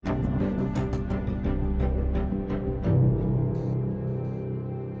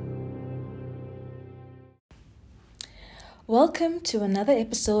Welcome to another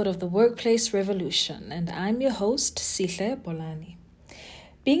episode of the Workplace Revolution, and I'm your host, Sihle Bolani.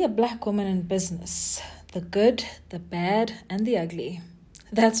 Being a black woman in business, the good, the bad, and the ugly.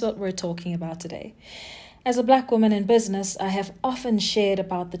 That's what we're talking about today. As a black woman in business, I have often shared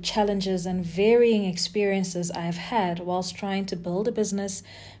about the challenges and varying experiences I have had whilst trying to build a business,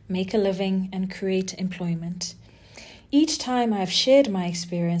 make a living, and create employment. Each time I have shared my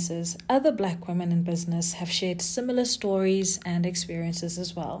experiences, other black women in business have shared similar stories and experiences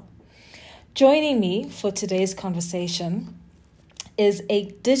as well. Joining me for today's conversation is a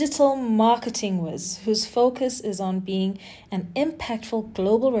digital marketing whiz whose focus is on being an impactful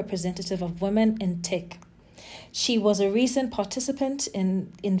global representative of women in tech. She was a recent participant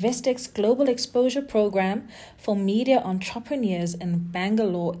in Investec's Global Exposure Program for media entrepreneurs in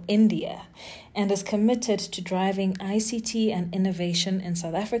Bangalore, India, and is committed to driving ICT and innovation in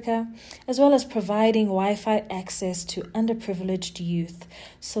South Africa, as well as providing Wi-Fi access to underprivileged youth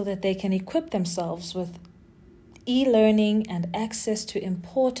so that they can equip themselves with e-learning and access to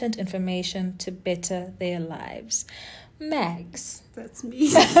important information to better their lives. Mags. That's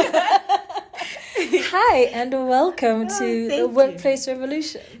me. Hi, and welcome to the Workplace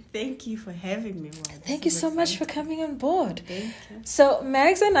Revolution. Thank you for having me. Wow, Thank you so much for coming on board. Thank you. So,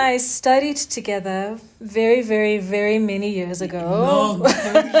 Mags and I studied together very, very, very many years ago.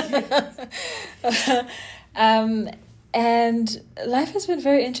 And life has been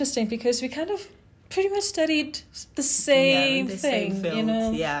very interesting because we kind of pretty much studied the same thing, same field,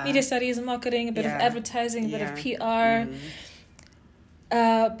 media studies and marketing, a bit of advertising, a bit of PR.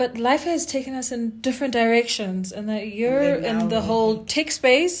 But life has taken us in different directions, and that you're in the whole tech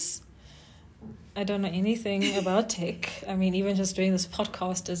space. I don't know anything about tech. I mean, even just doing this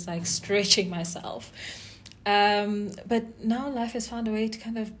podcast is like stretching myself. But now life has found a way to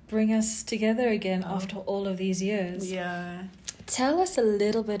kind of bring us together again after all of these years. Yeah. Tell us a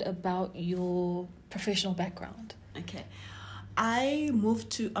little bit about your professional background. Okay. I moved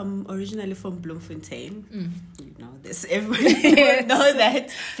to originally from Bloemfontein. You know this, everybody know that.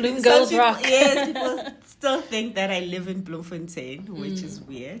 Bloem Girls Rock. Yes, people still think that I live in Bloemfontein, which is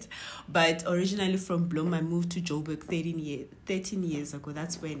weird. But originally from Bloem, I moved to Joburg 13 years ago.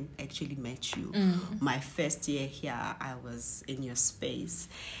 That's when I actually met you. My first year here, I was in your space.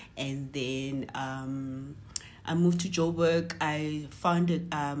 And then I moved to Joburg. I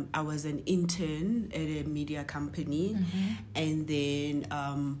founded, I was an intern at a media company. And then,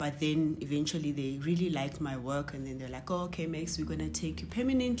 but then eventually they really liked my work. And then they're like, oh, okay, Max, we're going to take you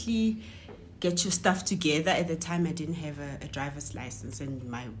permanently, get your stuff together. At the time, I didn't have a driver's license. And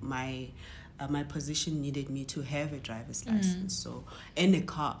my position needed me to have a driver's license. So, and a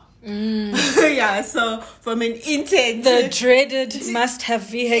car. Yeah, so from an intern, the dreaded must-have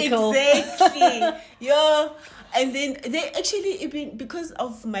vehicle. Exactly. Yeah. And then they actually, even because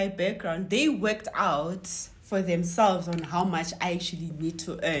of my background, they worked out for themselves on how much I actually need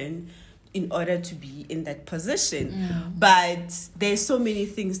to earn in order to be in that position. But there's so many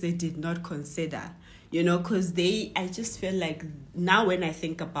things they did not consider, you know, because I just feel like now when I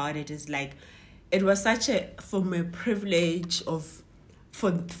think about it, it's like it was such a privilege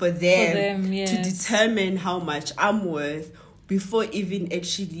for them to determine how much I'm worth before even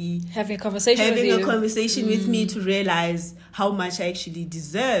actually having a conversation with me to realize how much I actually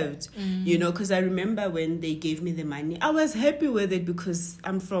deserved, you know, because I remember when they gave me the money, I was happy with it because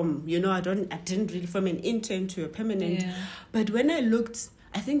I'm from, you know, I didn't really from an intern to a permanent. But when I looked,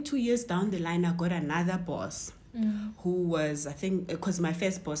 I think 2 years down the line, I got another boss. Who was, I think, because my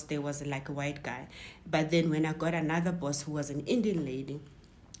first boss there was like a white guy. But then when I got another boss who was an Indian lady,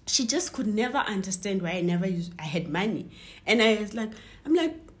 she just could never understand why I had money. And I'm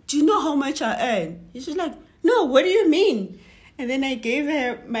like, do you know how much I earn? And she's like, no, what do you mean? And then I gave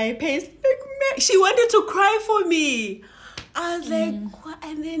her my pay. Like, she wanted to cry for me. I was like, what?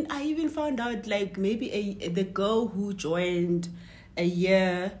 And then I even found out like maybe the girl who joined a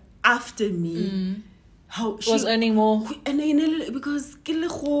year after me, how she was earning more, and then because you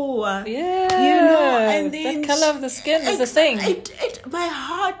know, and then the color of the skin is the thing. My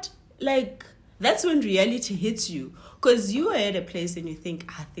heart, like, that's when reality hits you, because you are at a place and you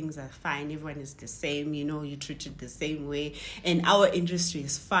think things are fine, everyone is the same, you know, you're treated the same way, and our industry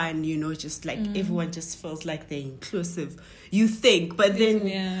is fun, you know, just like everyone just feels like they're inclusive, you think, but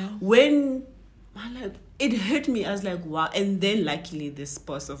then when it hit me, I was like, wow. And then luckily this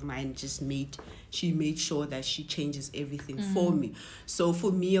boss of mine she made sure that she changes everything for me. So for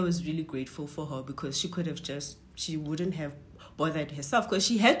me, I was really grateful for her, because she wouldn't have bothered herself, because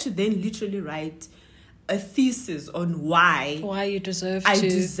she had to then literally write a thesis on why you deserve I to.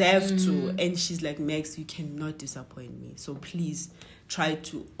 deserve to. And she's like, Max, you cannot disappoint me. So please try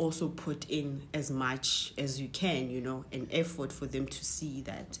to also put in as much as you can, an effort for them to see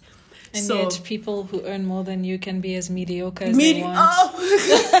that. And yet people who earn more than you can be as mediocre as they want.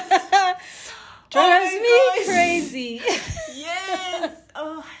 Oh. Drives me crazy. Yes.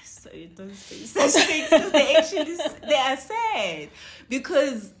 Oh, sorry, don't say such things, because they are sad.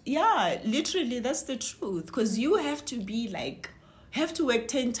 Because, literally, that's the truth. Because you have to be have to work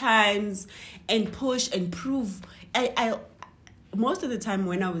 10 times and push and prove. I most of the time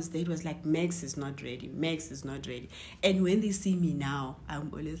when I was there, it was like, Max is not ready. And when they see me now, I'm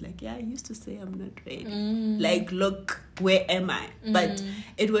always like, I used to say I'm not ready. Look, where am I? But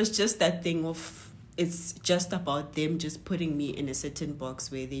it was just that thing of, it's just about them just putting me in a certain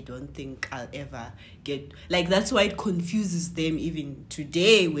box where they don't think I'll ever get... that's why it confuses them even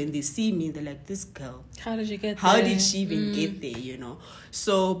today when they see me. They're like, this girl, how did you get how there? did she even get there,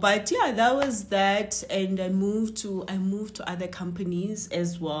 So, but that was that. And I moved to other companies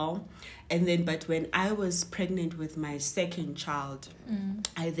as well. And then, but when I was pregnant with my second child,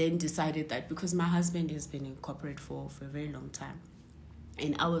 I then decided that because my husband has been in corporate for a very long time,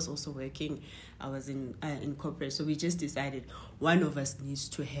 and I was also working, I was in corporate. So we just decided one of us needs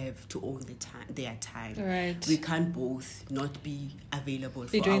to have to own their time. Right. We can't both not be available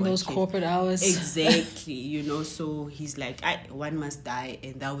for doing those kid. Corporate hours. Exactly, So he's like, one must die.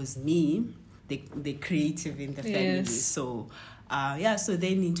 And that was me, the creative in the family. Yes. So, so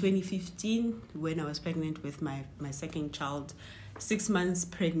then in 2015, when I was pregnant with my second child, 6 months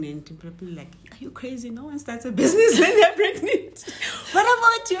pregnant, and people are like, are you crazy? No one starts a business when they're pregnant. What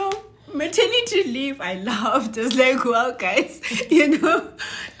about your maternity leave? I laughed. I was like, well, guys,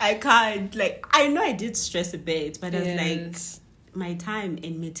 I can't. I know I did stress a bit, but I was like, my time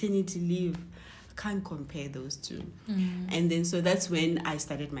and maternity leave, I can't compare those two. And then, so that's when I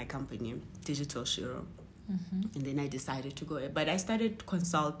started my company, Digital Shiro. And then I decided to go. But I started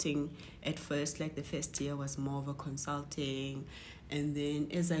consulting at first. The first year was more of a consulting. And then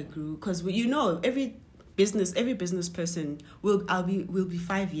as I grew, because every business person will be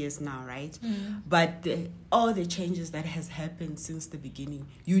 5 years now, right? But all the changes that has happened since the beginning,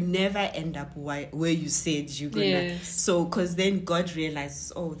 you never end up where you said you're gonna. Yes. So because then God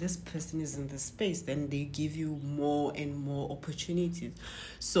realizes, this person is in this space, then they give you more and more opportunities.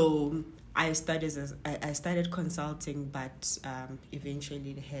 So I started consulting, but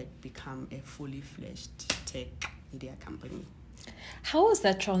eventually it had become a fully fledged tech media company. How was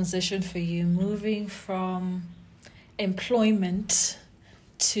that transition for you, moving from employment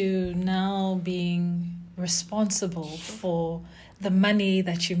to now being responsible for the money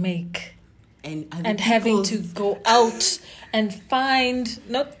that you make? And having to go out and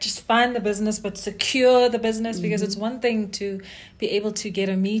not just find the business, but secure the business, because it's one thing to be able to get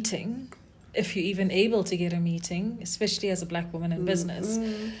a meeting, if you're even able to get a meeting, especially as a Black woman in business.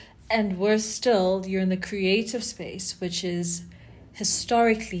 And you're in the creative space, which is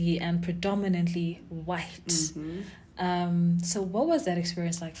historically and predominantly white. So what was that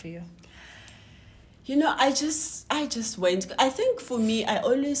experience like for you? I just went. I think for me, I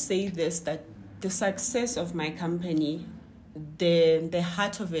always say this, that the success of my company, the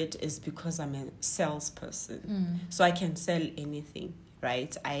heart of it is because I'm a salesperson. So I can sell anything,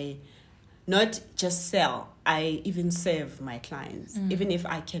 right? I not just sell, I even serve my clients. Even if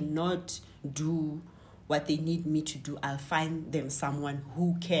I cannot do what they need me to do, I'll find them someone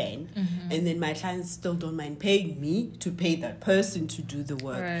who can. And then my clients still don't mind paying me to pay that person to do the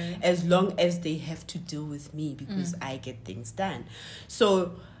work, right, as long as they have to deal with me, because I get things done.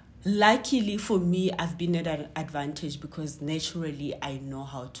 So luckily for me, I've been at an advantage because naturally I know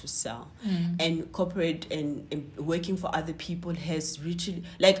how to sell. And corporate and working for other people has really,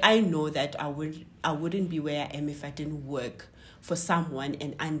 I know that I wouldn't be where I am if I didn't work for someone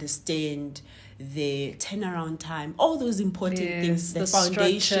and understand the turnaround time, all those important things, the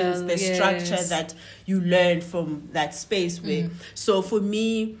foundations, the structure that you learn from that space. So for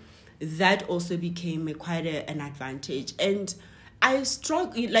me, that also became quite an advantage. And I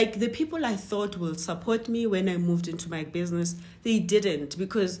struggle, the people I thought will support me when I moved into my business, they didn't,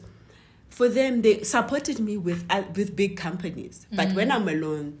 because for them, they supported me with big companies. But when I'm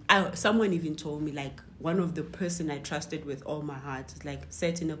alone, someone even told me, one of the person I trusted with all my heart,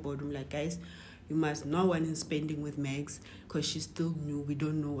 sat in a boardroom, guys, you must know one is spending with Megs, because she's still new. We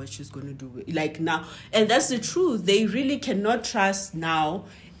don't know what she's going to do. Now, and that's the truth. They really cannot trust now.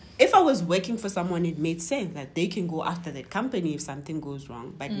 If I was working for someone, it made sense that they can go after that company if something goes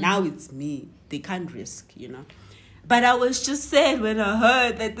wrong. But now it's me. They can't risk, But I was just sad when I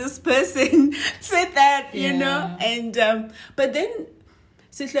heard that this person said that, you know. And but then,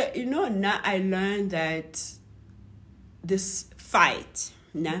 so it's like, you know, now I learned that this fight,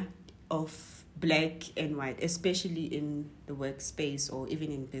 of black and white, especially in the workspace or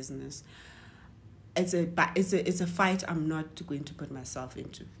even in business, it's a fight I'm not going to put myself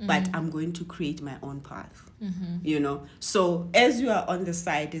into, but I'm going to create my own path, you know. So as you are on the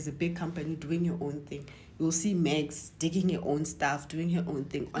side, there's a big company doing your own thing. You'll see Megs digging her own stuff, doing her own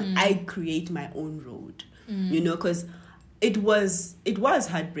thing. I create my own road, you know, because it was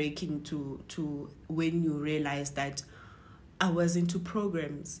heartbreaking to when you realize that I was into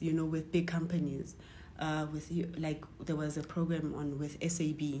programs, you know, with big companies. Like there was a program with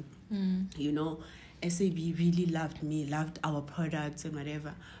SAB, you know, SAB really loved me, loved our products and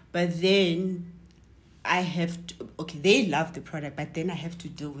whatever. But then I have to, they love the product, but then I have to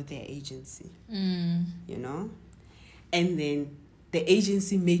deal with their agency, you know? And then the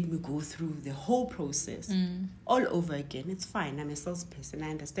agency made me go through the whole process all over again. It's fine. I'm a salesperson. I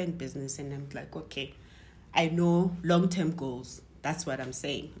understand business. And I'm like, okay, I know long-term goals. That's what I'm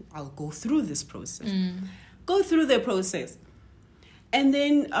saying. I'll go through this process. Go through the process. And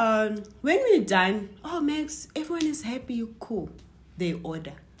then when we're done, Max, everyone is happy, cool. They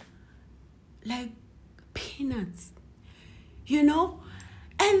order. Like peanuts, you know?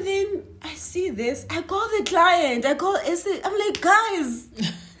 And then I see this. I call the client. I'm like, guys,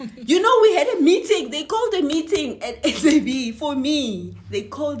 you know, we had a meeting. They called a meeting at SAB for me. They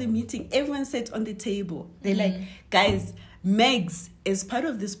called a meeting. Everyone sat on the table. They're like, guys, Megs is part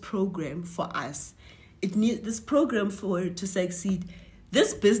of this program for us. It needs this program for her to succeed.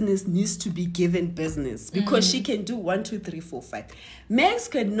 This business needs to be given business because she can do 1, 2, 3, 4, 5. Megs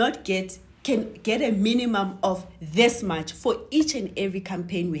can get a minimum of this much for each and every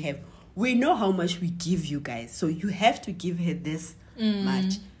campaign we have. We know how much we give you guys, so you have to give her this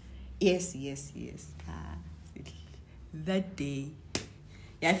much. Yes. That day,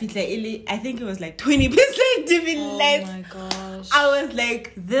 I think it was like 20% even left. Oh my gosh! I was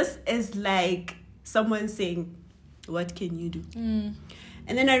like, this is like someone saying, "What can you do?"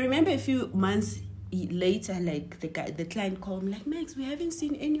 And then I remember a few months later, like the client called me like, Max, we haven't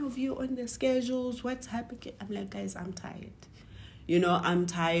seen any of you on the schedules. What's happening? I'm like, guys, I'm tired. You know, I'm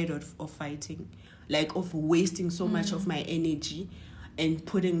tired of fighting, like of wasting so much of my energy and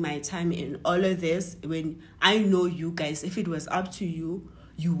putting my time in all of this. When I know you guys, if it was up to you,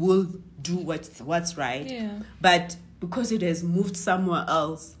 you will do what's right. Yeah. But because it has moved somewhere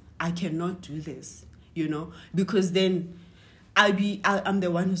else, I cannot do this. You know, because then I'm the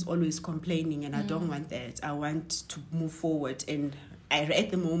one who's always complaining, and I don't want that. I want to move forward. And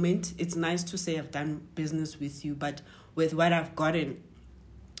at the moment, it's nice to say I've done business with you, but with what I've gotten,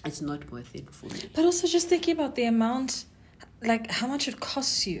 it's not worth it for me. But also just thinking about the amount, like how much it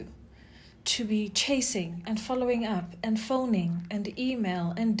costs you to be chasing and following up and phoning and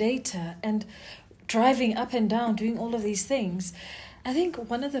email and data and driving up and down, doing all of these things. I think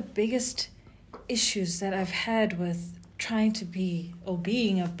one of the biggest issues that I've had with trying to be or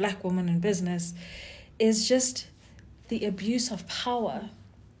being a black woman in business is just the abuse of power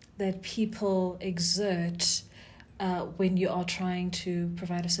that people exert when you are trying to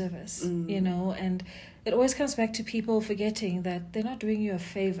provide a service, you know, and it always comes back to people forgetting that they're not doing you a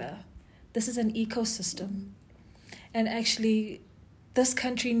favor. This is an ecosystem, and actually this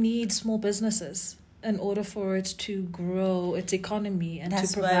country needs small businesses in order for it to grow its economy and to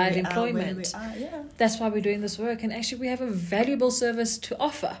provide employment. That's why we're doing this work. And actually we have a valuable service to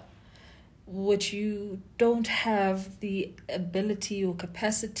offer, which you don't have the ability or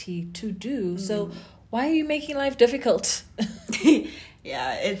capacity to do. So why are you making life difficult?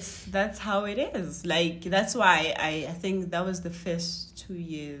 Yeah, that's how it is. Like, that's why I think that was the first 2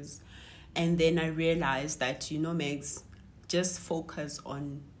 years. And then I realized that, you know, Megs, just focus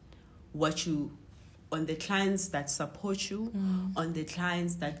on on the clients that support you, on the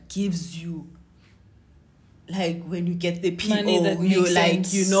clients that gives you, like, when you get the PO, you're like,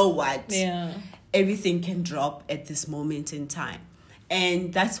 sense. You know what? Yeah. Everything can drop at this moment in time.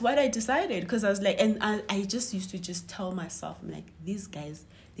 And that's what I decided, because I was like, and I just used to just tell myself, I'm like, these guys,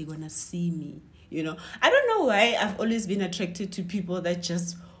 they're going to see me, you know. I don't know why I've always been attracted to people that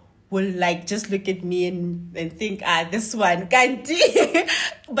just will like just look at me and think, this one can't do.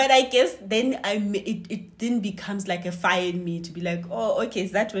 But I guess then it then becomes like a fire in me to be like, oh, okay,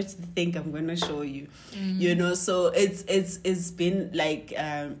 is that what you think? I'm gonna show you, you know. So it's been like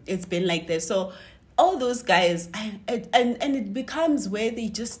that. So all those guys, and it becomes where they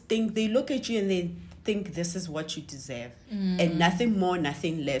just think, they look at you and they think this is what you deserve, and nothing more,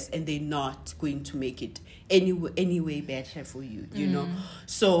 nothing less, and they're not going to make it any way better for you, you know.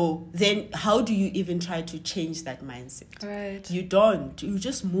 So then how do you even try to change that mindset? Right. You don't. You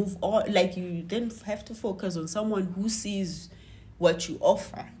just move on. Like, you then have to focus on someone who sees what you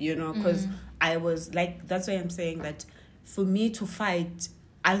offer, you know, because I was like, that's why I'm saying that for me to fight,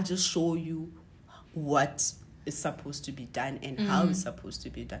 I'll just show you what is supposed to be done and how it's supposed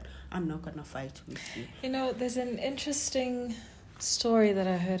to be done. I'm not gonna fight with you. You know, there's an interesting story that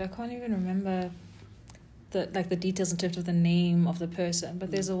I heard. I can't even remember the details in terms of the name of the person,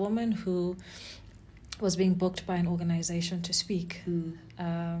 but there's a woman who was being booked by an organization to speak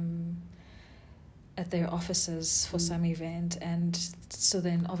at their offices for some event, and so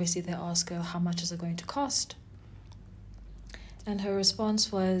then obviously they ask her, how much is it going to cost? And her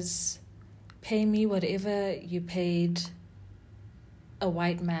response was, pay me whatever you paid a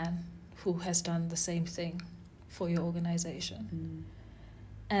white man who has done the same thing for your organization.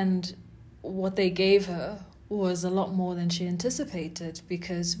 And what they gave her was a lot more than she anticipated,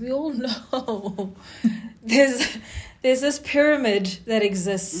 because we all know there's this pyramid that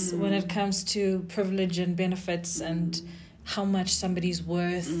exists when it comes to privilege and benefits and how much somebody's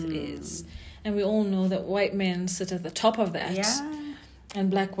worth is. And we all know that white men sit at the top of that, and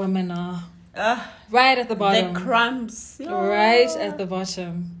black women are right at the bottom. The crumbs. Right at the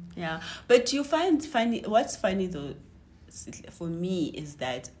bottom. Yeah. But you find funny, what's funny though, for me, is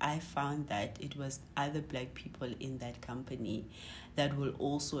that I found that it was other black people in that company that will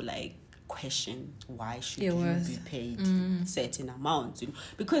also like question why should you be paid certain amounts, you know?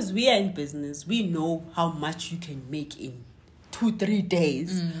 Because we are in business, we know how much you can make in 2-3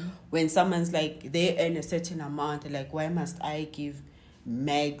 days. When someone's like, they earn a certain amount, like, why must I give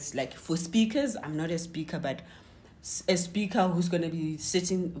Megs, like, for speakers, I'm not a speaker, but a speaker who's going to be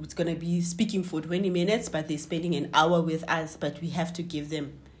speaking for 20 minutes, but they're spending an hour with us, but we have to give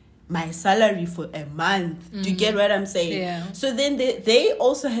them my salary for a month. Do you get what I'm saying? Yeah. So then they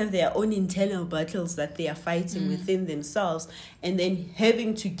also have their own internal battles that they are fighting within themselves, and then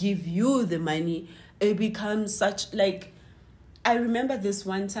having to give you the money, it becomes such, like, I remember this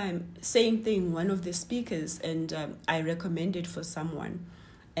one time, same thing, one of the speakers, and I recommended for someone,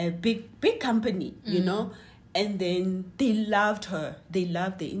 a big company, you know, and then they loved her. They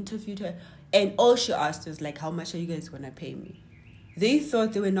interviewed her, and all she asked was like, how much are you guys going to pay me? They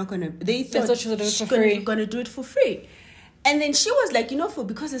thought they were not going to, they thought she was going to do it for free. And then she was like, you know,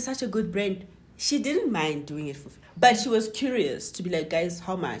 because it's such a good brand, she didn't mind doing it for free. But she was curious to be like, guys,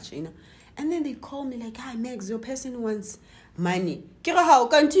 how much, you know? And then they call me like, hi, Megs, your person wants money. Kira, how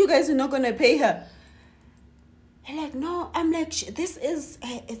can't you guys are not going to pay her? And like, no, I'm like, this is,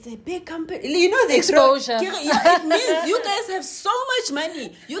 it's a big company. You know, the exposure. It means you guys have so much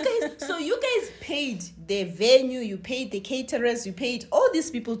money. You guys paid the venue, you paid the caterers, you paid all these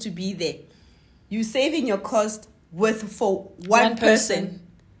people to be there. You saving your cost for one person.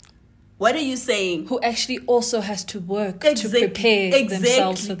 What are you saying? Who actually also has to work to prepare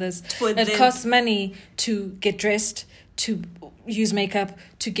themselves for this. It costs money to get dressed, to use makeup,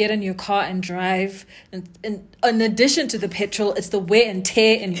 to get in your car and drive. And in addition to the petrol, it's the wear and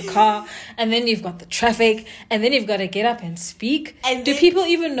tear in your car. And then you've got the traffic. And then you've got to get up and speak. And do people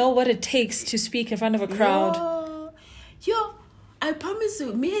even know what it takes to speak in front of a crowd? Yo, I promise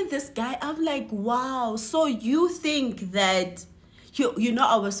you, me and this guy, I'm like, wow. So you think that... You know,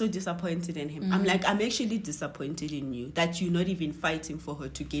 I was so disappointed in him. I'm like, I'm actually disappointed in you that you're not even fighting for her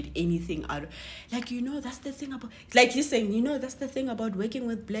to get anything out of. Like, you know, that's the thing about, like he's saying, you know, that's the thing about working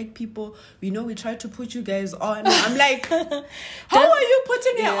with black people. We know we try to put you guys on. I'm like, how are you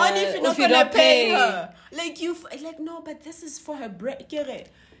putting her on if you're not going to pay her? Like, no, but this is for her break.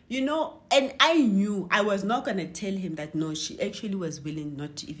 You know, and I knew I was not going to tell him that, no, she actually was willing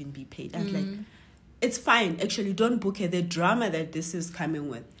not to even be paid. I was like, it's fine. Actually, don't book her. The drama that this is coming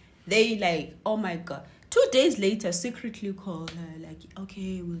with. They like, oh my God. 2 days later, secretly called her. Like,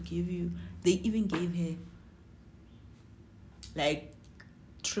 okay, we'll give you. They even gave her like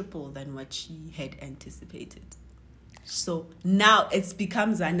triple than what she had anticipated. So now it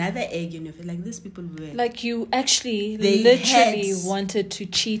becomes another egg in your face. Like, these people were... Like, you actually literally wanted to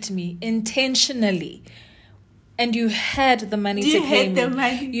cheat me intentionally. And you had the money to pay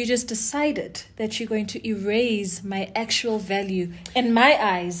me. You just decided that you're going to erase my actual value in my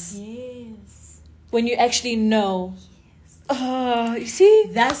eyes. Yes. When you actually know. Yes. Oh, you see?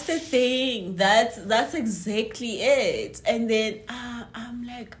 That's the thing. That's exactly it. And then I'm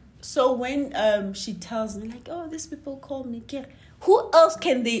like, so when she tells me like, oh, these people call me Kira, who else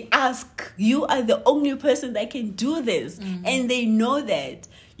can they ask? You are the only person that can do this. And they know that,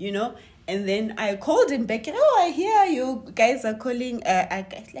 you know. And then I called him back. Oh, I hear you guys are calling. I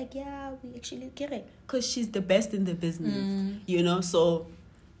guys like, yeah, we actually get it. Because she's the best in the business, you know. So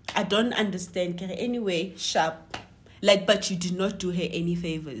I don't understand. Anyway, sharp. Like, but you did not do her any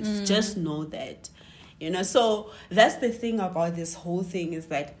favors. Just know that, you know. So that's the thing about this whole thing, is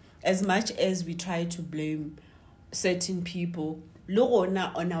that as much as we try to blame certain people,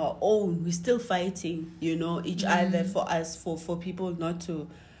 Lorona on our own, we're still fighting, you know, each other for people not to,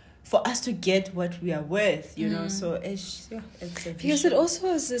 for us to get what we are worth, you know. So it's a because it also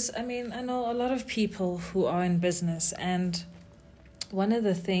is this. I mean, I know a lot of people who are in business, and one of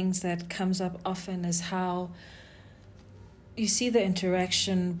the things that comes up often is how you see the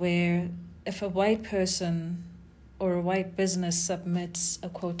interaction where if a white person or a white business submits a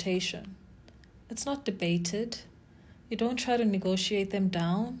quotation, it's not debated. You don't try to negotiate them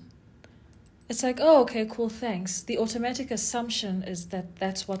down. It's like, oh, okay, cool, thanks. The automatic assumption is that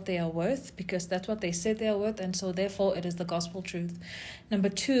that's what they are worth, because that's what they said they are worth, and so therefore it is the gospel truth. Number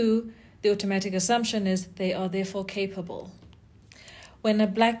two, the automatic assumption is they are therefore capable. When a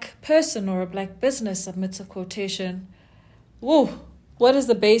black person or a black business submits a quotation, whoa, what is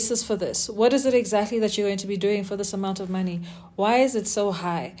the basis for this? What is it exactly that you're going to be doing for this amount of money? Why is it so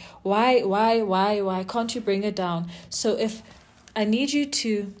high? Why can't you bring it down? So if I need you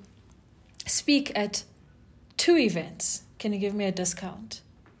to speak at 2 events, can you give me a discount?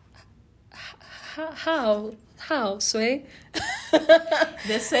 How, Sway?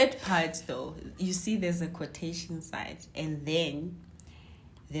 The sad part, though, you see there's a quotation side, and then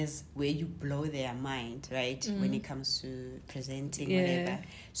there's where you blow their mind, right? When it comes to presenting, whatever.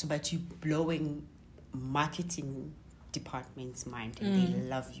 So, but you blowing marketing department's mind, and they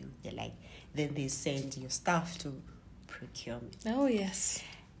love you. They're like, then they send your stuff to procurement. Oh, yes.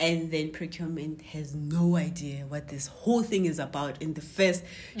 And then procurement has no idea what this whole thing is about in the first.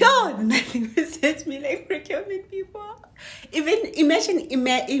 Nothing was said to me like procurement people. Even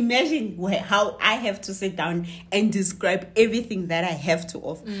imagine how I have to sit down and describe everything that I have to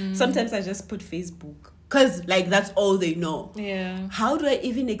offer. Sometimes I just put Facebook, because like that's all they know. Yeah. How do I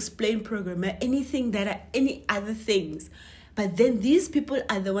even explain programmer anything any other things? But then these people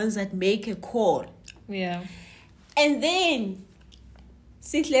are the ones that make a call. Yeah. And then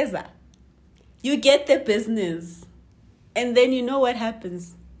Sitleza, you get the business, and then you know what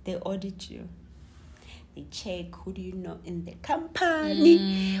happens? They audit you. They check who do you know in the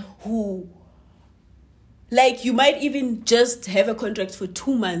company, who, like, you might even just have a contract for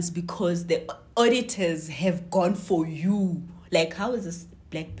 2 months because the auditors have gone for you. Like, how is this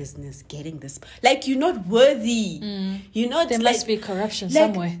black business getting this? Like, you're not worthy. You know, there must be corruption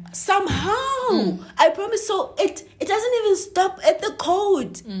somewhere. Somehow. I promise. So it doesn't even stop at the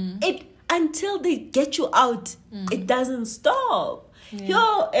code. It until they get you out, it doesn't stop.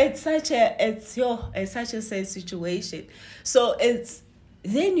 Yeah. It's such a sad situation. So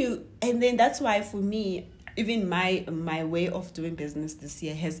then that's why for me, even my way of doing business this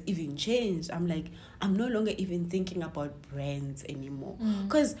year has even changed. I'm like, I'm no longer even thinking about brands anymore.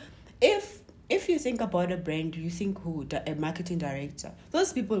 Because if you think about a brand, you think a marketing director.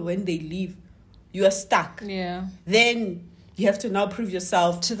 Those people, when they leave, you are stuck. Yeah. Then you have to now prove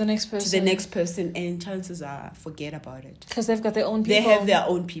yourself to the next person. And chances are, forget about it. Because they've got their own people. They have their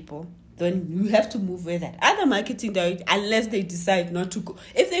own people. Then you have to move with that. Other marketing directors, unless they decide not to go.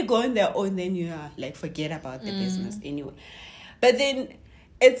 If they go on their own, then you are like, forget about the business anyway. But then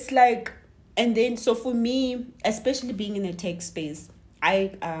it's like, and then, so for me, especially being in a tech space,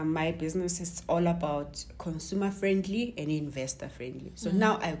 my business is all about consumer friendly and investor friendly. So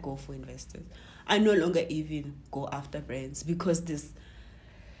now I go for investors. I no longer even go after brands, because this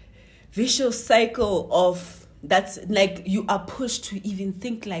vicious cycle of that's like, you are pushed to even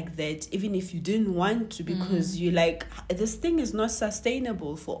think like that, even if you didn't want to, because you like, this thing is not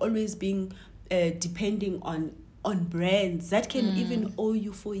sustainable for always being depending on brands that can even owe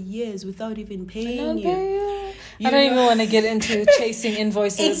you for years without even paying you. I don't even want to get into chasing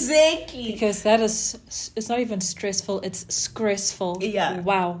invoices. Exactly. Because it's not even stressful, it's stressful. Yeah.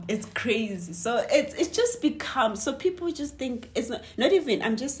 Wow. It's crazy. So it just becomes, so people just think it's not even,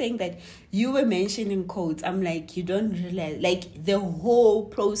 I'm just saying that you were mentioning codes. I'm like, you don't realize, like, the whole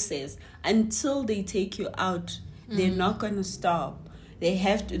process until they take you out, they're not going to stop.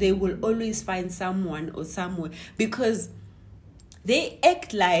 They will always find someone or somewhere, because they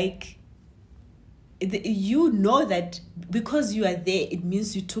act like, you know that because you are there, it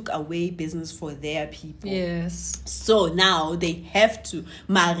means you took away business for their people. Yes. So now they have to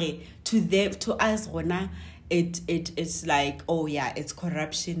marry to us, Rona. It's like, oh yeah, it's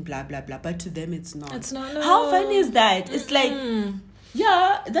corruption, blah blah blah. But to them, it's not. It's not. No. How funny is that? It's like,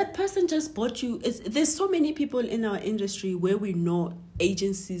 Yeah, that person just bought you. There's so many people in our industry where we know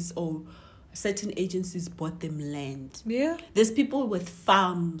agencies or certain agencies bought them land. Yeah. There's people with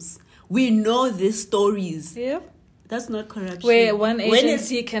farms. We know these stories. Yep. That's not corruption. Where one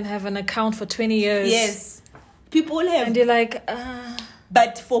agency can have an account for 20 years. Yes. People have... And you're like,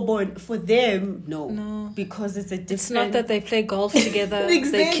 But for them, no. Because it's a different... It's not that they play golf together.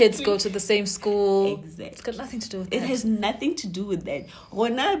 Exactly. Their kids go to the same school. Exactly. It's got nothing to do with that. It has nothing to do with that.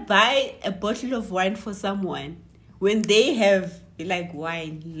 When I buy a bottle of wine for someone, when they have, like,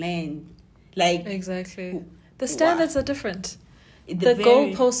 wine, land, like... Exactly. The standards are different. The very...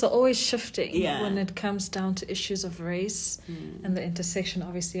 goalposts are always shifting Yeah. when it comes down to issues of race and the intersection,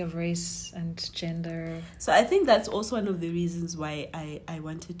 obviously, of race and gender. So I think that's also one of the reasons why I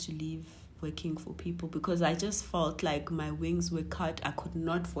wanted to leave working for people, because I just felt like my wings were cut. I could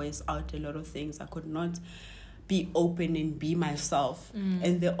not voice out a lot of things. I could not be open and be myself.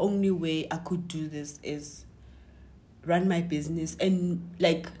 And the only way I could do this is run my business. And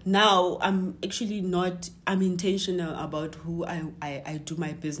like now I'm intentional about who I do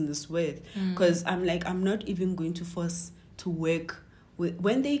my business with, because I'm like, I'm not even going to force to work with.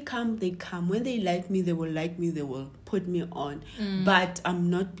 When they come, when they like me, they will put me on, but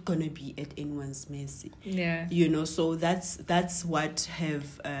I'm not gonna be at anyone's mercy. So that's what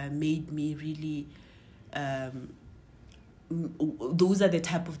have made me really those are the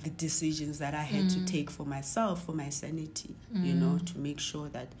type of the decisions that I had to take for myself, for my sanity, to make sure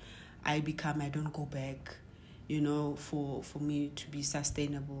that I don't go back, for me to be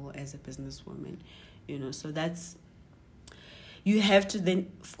sustainable as a businesswoman, so that's, you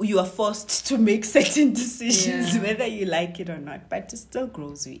are forced to make certain decisions, whether you like it or not, but it still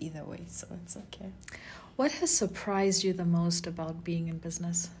grows you either way, so it's okay. What has surprised you the most about being in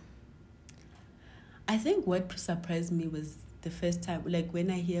business? I think what surprised me was the first time, like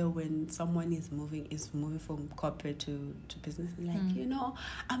when I hear when someone is moving from corporate to business, like,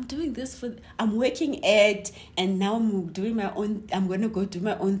 I'm doing this I'm working at, and now I'm doing my own, I'm going to go do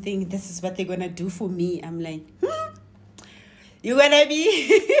my own thing. This is what they're going to do for me. I'm like, you're going to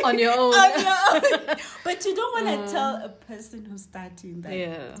be on your own. On your own. But you don't want to tell a person who's starting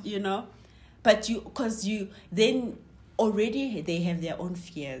that, but because then already they have their own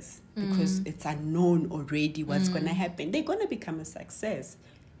fears, because it's unknown already what's going to happen. They're going to become a success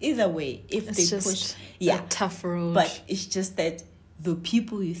either way if it's they push a tough road. But it's just that the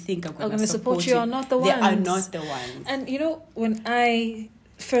people you think are going to support you are not the ones. They are not the ones. And when I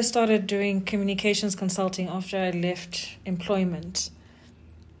first started doing communications consulting after I left employment,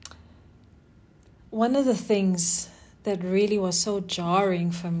 one of the things that really was so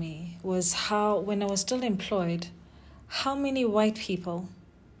jarring for me was how, when I was still employed, how many white people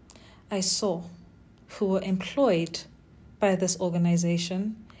I saw who were employed by this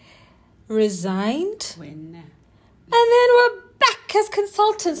organization resigned and then were back as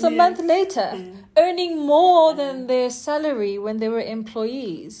consultants a month later, earning more than their salary when they were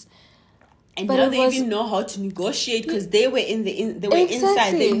employees. And now they even know how to negotiate, because they were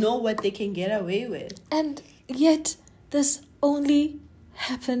inside. They know what they can get away with. And yet this only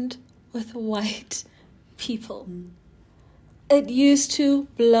happened with white people. It used to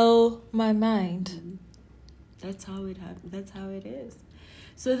blow my mind. That's how it happened. That's how it is.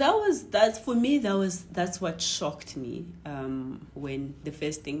 So that's what shocked me when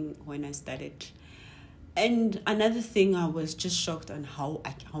I started. And another thing, I was just shocked on how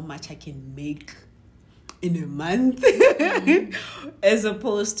much I can make in a month, as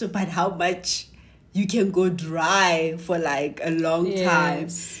opposed to, but how much you can go dry for like a long time.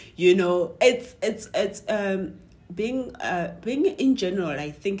 It's being in general,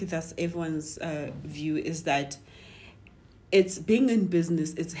 I think that's everyone's view, is that it's being in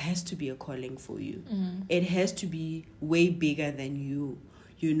business, it has to be a calling for you. It has to be way bigger than you,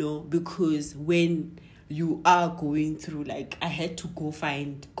 because when you are going through, like, I had to go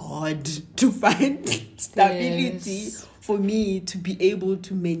find God to find stability for me to be able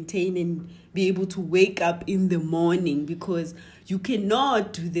to maintain and be able to wake up in the morning, because you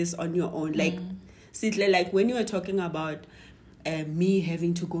cannot do this on your own. Like, Sitle, like when you were talking about me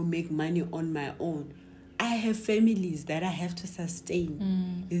having to go make money on my own, I have families that I have to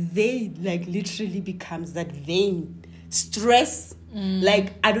sustain. They like literally becomes that vain stress.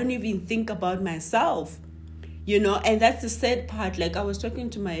 Like, I don't even think about myself, and that's the sad part. Like, I was talking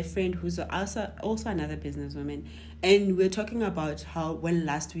to my friend who's also another businesswoman, and we're talking about how when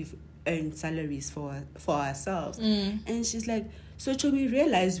last we've earned salaries for ourselves. And she's like, so we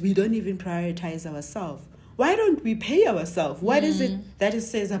realize we don't even prioritize ourselves. why don't we pay ourselves? What is it that it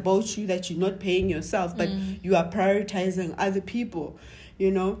says about you that you're not paying yourself, but you are prioritizing other people,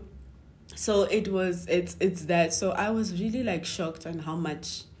 So it's that. So I was really like shocked on how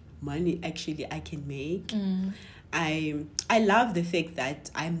much money actually I can make. I love the fact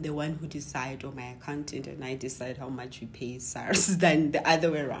that I'm the one who decide, or my accountant and I decide how much we pay SARS than the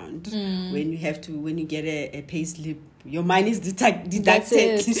other way around. When you get a pay slip, your money is deducted.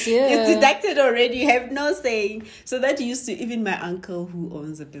 It's deducted already. You have no saying. So that used to, even my uncle who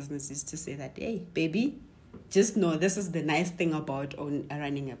owns a business used to say that, hey, baby, just know this is the nice thing about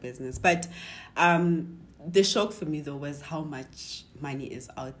running a business. But the shock for me, though, was how much money is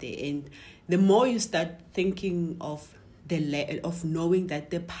out there. And the more you start thinking of of knowing that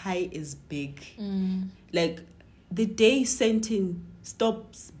the pie is big, like the day Sentin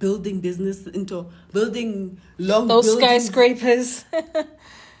stops building business into building long those buildings, skyscrapers,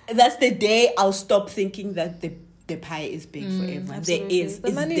 that's the day I'll stop thinking that the pie is big for everyone. Absolutely. There is.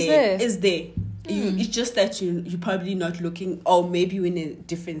 The money's there. It's there. It's just that you're probably not looking, or maybe you're in a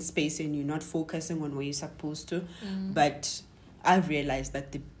different space and you're not focusing on where you're supposed to. But I've realized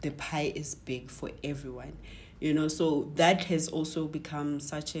that the pie is big for everyone, so that has also become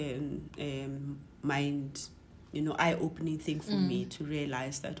such a mind, eye-opening thing for me to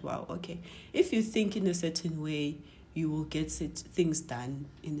realize that, wow, okay, if you think in a certain way, you will get things done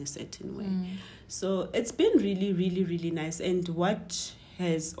in a certain way. So it's been really, really, really nice. And what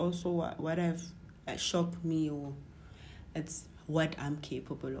has also, what have shocked me, or it's what I'm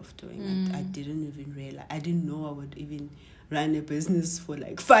capable of doing. I didn't even realize, I didn't know I would even run a business for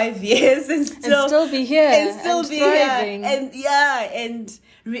like 5 years and still be here and still be thriving.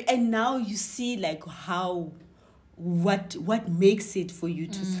 Here. And now you see like how what makes it for you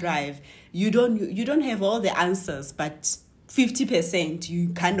to thrive. You don't have all the answers, but 50% you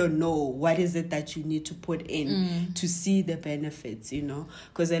kind of know what is it that you need to put in to see the benefits,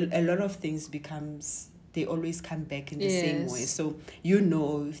 because a lot of things they always come back in the same way. So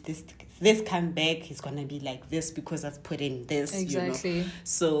if this come back, it's gonna be like this because I've put in this. Exactly.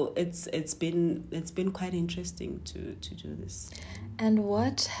 So it's been quite interesting to do this. And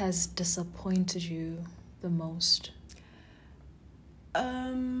what has disappointed you the most?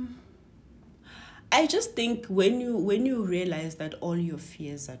 I just think when you realize that all your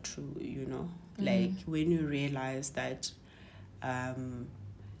fears are true, like when you realize that,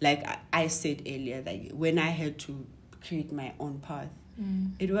 like I said earlier, like when I had to create my own path,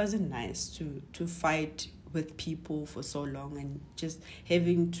 it wasn't nice to fight with people for so long and just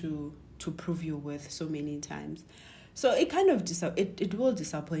having to prove your worth so many times. So it kind of it will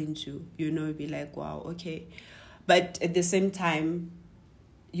disappoint you, be like, wow, okay, but at the same time,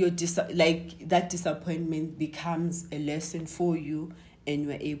 that disappointment becomes a lesson for you, and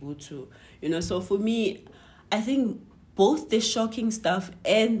you're able to, So for me, I think both the shocking stuff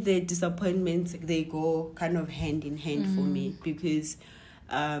and the disappointments, they go kind of hand in hand for me, because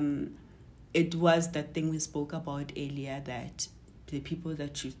it was that thing we spoke about earlier, that the people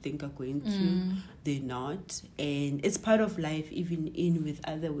that you think are going to, they're not, and it's part of life, even in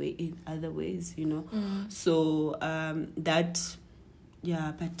other ways, So that.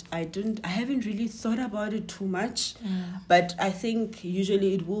 Yeah, but I haven't really thought about it too much. But I think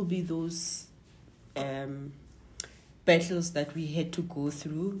usually it will be those battles that we had to go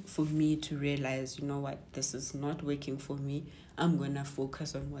through for me to realize, this is not working for me. I'm going to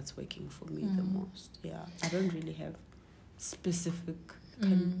focus on what's working for me the most. Yeah, I don't really have specific,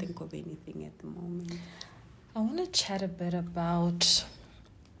 can't think of anything at the moment. I want to chat a bit about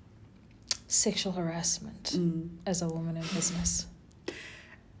sexual harassment as a woman in business.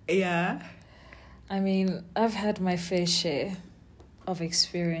 Yeah. I mean, I've had my fair share of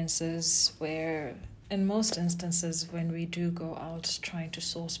experiences where, in most instances, when we do go out trying to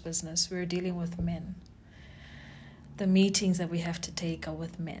source business, we're dealing with men. The meetings that we have to take are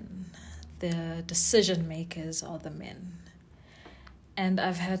with men. The decision makers are the men. And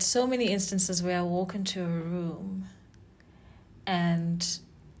I've had so many instances where I walk into a room and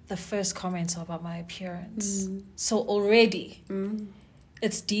the first comments are about my appearance. So already...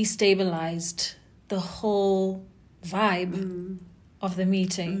 it's destabilized the whole vibe of the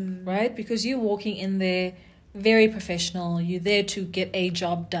meeting, right? Because you're walking in there very professional. You're there to get a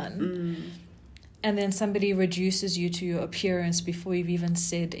job done. And then somebody reduces you to your appearance before you've even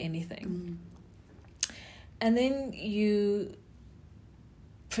said anything. And then you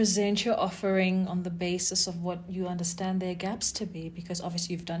present your offering on the basis of what you understand their gaps to be, because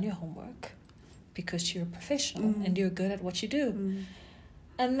obviously you've done your homework, because you're a professional and you're good at what you do.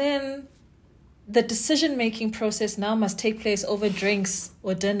 And then the decision-making process now must take place over drinks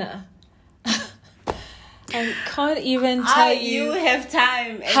or dinner. I can't even tell you have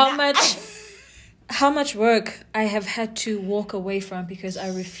time. How much work I have had to walk away from because I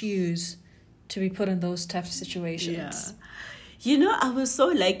refuse to be put in those types of situations. Yeah. You know, I was so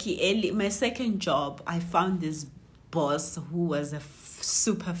lucky. My second job, I found this boss who was a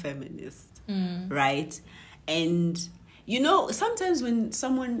super feminist, right? And, you know, sometimes when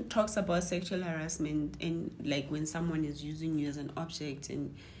someone talks about sexual harassment and like when someone is using you as an object,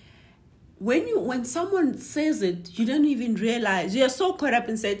 and when someone says it, you don't even realize, you're so caught up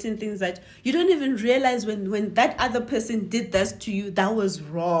in certain things that you don't even realize when that other person did that to you, that was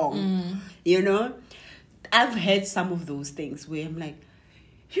wrong. You know, I've had some of those things where I'm like,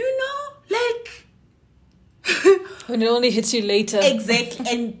 you know, like when it only hits you later. Exactly.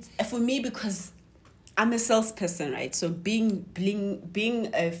 And for me, because I'm a salesperson, right? So being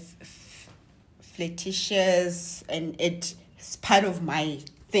a flirtatious, and it's part of my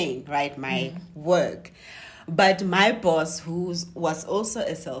thing, right? My work. But my boss, who was also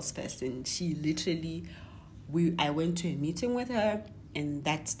a salesperson, she literally, I went to a meeting with her, and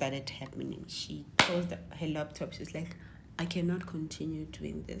that started happening. She closed her laptop. She's like, I cannot continue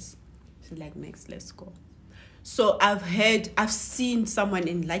doing this. She's like, Max, let's go. So I've seen someone,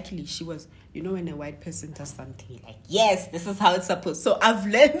 and luckily she was, you know, when a white person does something, you're like, yes, this is how it's supposed. So I've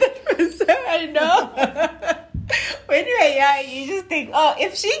learned that from her. I know. When you're young, you just think, oh,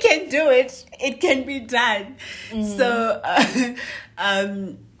 if she can do it, it can be done. So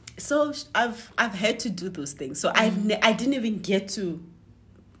I've had to do those things. So I didn't even get to.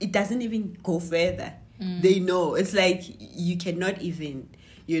 It doesn't even go further. They know. It's like you cannot even.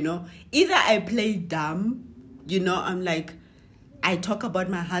 You know, either I play dumb. You know, I'm like, I talk about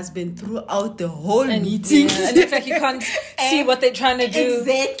my husband throughout the whole meeting. Yeah, and it's like you can't see what they're trying to do.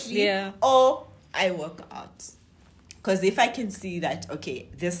 Exactly. Yeah. Or I work out. Because if I can see that, okay,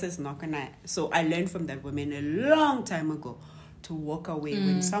 this is not gonna. So I learned from that woman a long time ago to walk away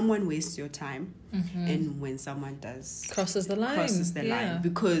when someone wastes your time and when someone crosses the line.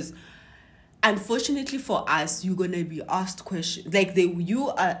 Because unfortunately for us, you're gonna be asked questions like you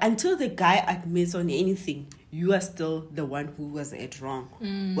are, until the guy admits on anything. You are still the one who was it wrong.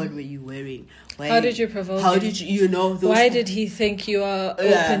 What were you wearing? How did you provoke him? How did you know? Why did he think you are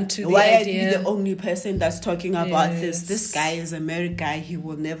open to the idea? Why are you the only person that's talking about this? This guy is a married guy. He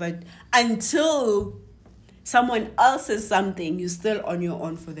will never... Until someone else says something, you're still on your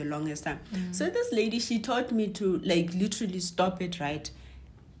own for the longest time. So this lady, she taught me to like literally stop it right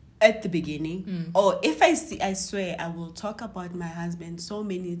at the beginning. Or if I swear, I will talk about my husband so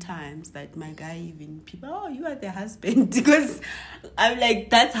many times that my guy, even people, oh, you are the husband. Because I'm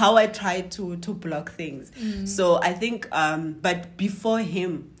like, that's how I try to block things. So I think, but before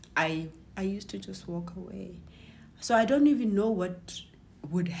him, I used to just walk away. So I don't even know what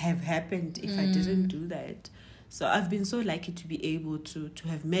would have happened if I didn't do that. So I've been so lucky to be able to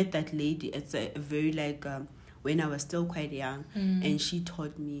have met that lady. It's a very like... when I was still quite young, and she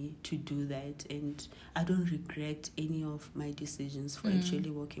taught me to do that, and I don't regret any of my decisions for actually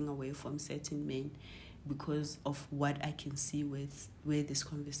walking away from certain men because of what I can see with where this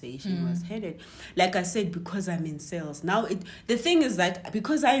conversation was headed. Like I said, because I'm in sales now, the thing is that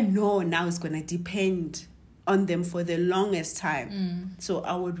because I know now it's gonna depend on them for the longest time, so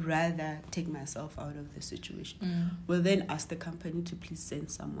I would rather take myself out of the situation. Well, then ask the company to please send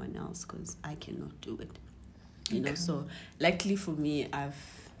someone else because I cannot do it. You know, so luckily for me, I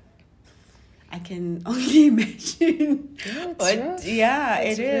can only imagine.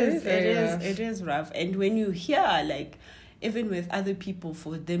 It is rough. And when you hear, like, even with other people,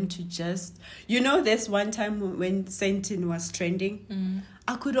 for them to just, you know, there's one time when Sentin was trending,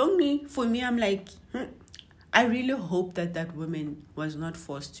 I could only, for me, I'm like, I really hope that woman was not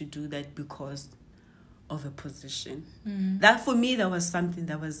forced to do that because of a position. That for me, that was something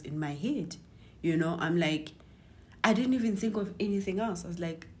that was in my head. You know, I'm like, I didn't even think of anything else. I was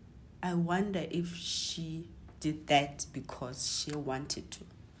like, I wonder if she did that because she wanted to.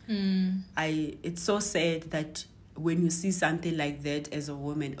 It's so sad that when you see something like that as a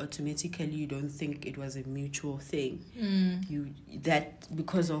woman, automatically you don't think it was a mutual thing.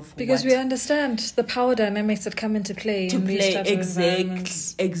 Because we understand the power dynamics that come into play in these types of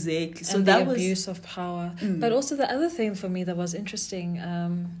environments. Exactly. So and that the abuse of power. But also the other thing for me that was interesting,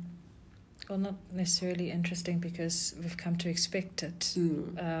 well, not necessarily interesting because we've come to expect it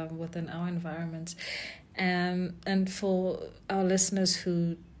within our environments. And for our listeners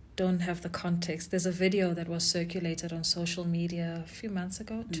who don't have the context, there's a video that was circulated on social media a few months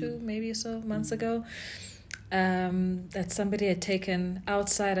ago, 2 maybe so months ago, that somebody had taken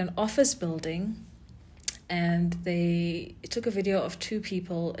outside an office building, and they took a video of 2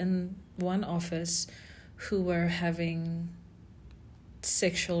 people in one office who were having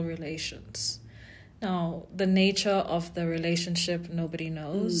sexual relations. Now, the nature of the relationship, nobody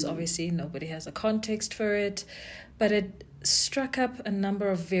knows. Obviously, nobody has a context for it. But it struck up a number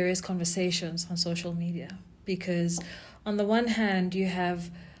of various conversations on social media. Because on the one hand, you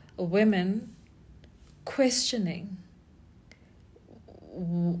have women questioning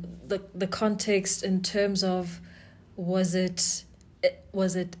the context in terms of was it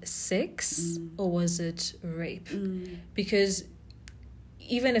sex or was it rape? Because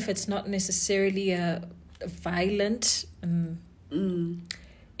even if it's not necessarily a violent,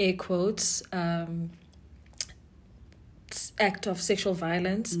 air quotes, act of sexual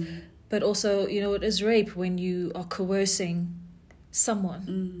violence, but also, it is rape when you are coercing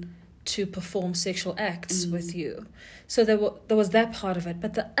someone to perform sexual acts with you. So there was that part of it.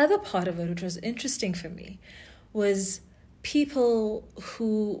 But the other part of it, which was interesting for me, was people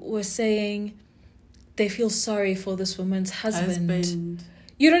who were saying they feel sorry for this woman's husband.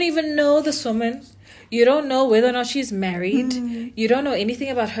 You don't even know this woman. You don't know whether or not she's married. You don't know anything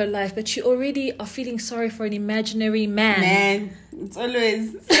about her life, but you already are feeling sorry for an imaginary man. It's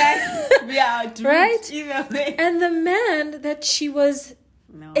always like, we are doomed, right? Either way. And the man that she was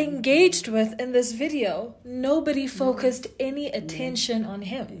engaged with in this video, nobody focused any attention on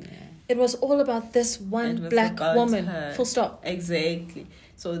him. It was all about this one black woman. Her. Full stop. Exactly.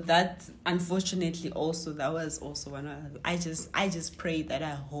 So that, unfortunately, that was also one of. I just pray that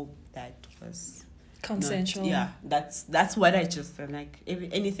I hope that was consensual. That's what I just feel like.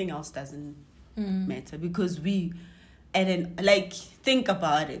 Anything else doesn't matter, because we, and then like think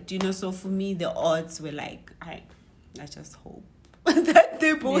about it. So for me, the odds were like I just hope that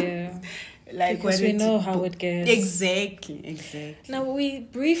they both. Yeah. Like, because we know how it gets. Exactly. Now, we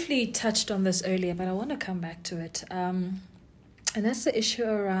briefly touched on this earlier, but I want to come back to it. And that's the issue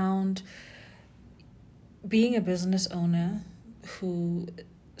around being a business owner who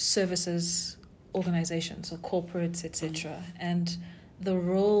services organizations or corporates, etc., and the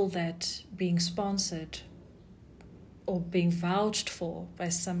role that being sponsored or being vouched for by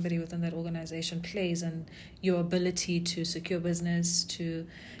somebody within that organization plays in your ability to secure business, to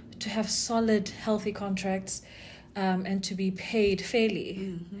have solid, healthy contracts, and to be paid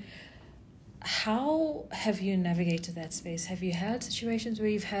fairly. How have you navigated that space? Have you had situations where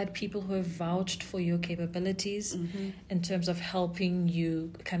you've had people who have vouched for your capabilities in terms of helping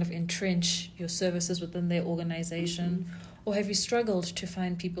you kind of entrench your services within their organization? Or have you struggled to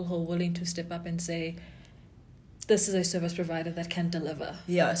find people who are willing to step up and say, this is a service provider that can deliver?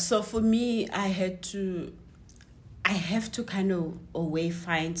 Yeah, so for me, I have to kind of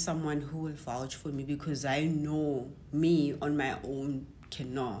find someone who will vouch for me, because I know me on my own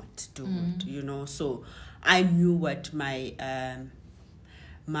cannot do it, So I knew what my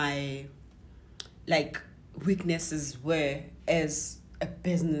weaknesses were as a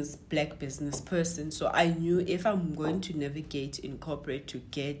black business person. So I knew if I'm going to navigate in corporate to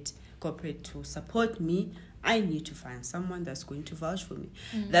get corporate to support me, I need to find someone that's going to vouch for me.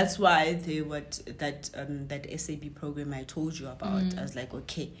 That's why that SAB program I told you about. I was like,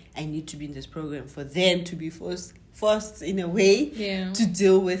 okay, I need to be in this program for them to be forced in a way to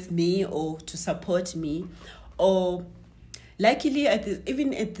deal with me or to support me. Or luckily,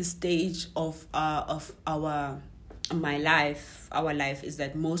 even at the stage of our life is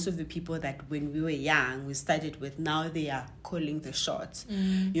that most of the people that when we were young we started with, now they are calling the shots.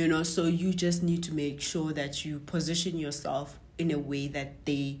 So you just need to make sure that you position yourself in a way that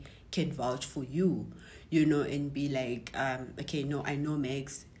they can vouch for you, and be like, okay, no, I know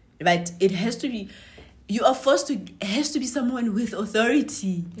Megs, but it has to be, you are forced to, it has to be someone with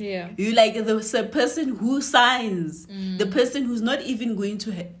authority. You like the person who signs, the person who's not even going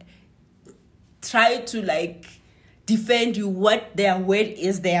to try to like defend you. What their word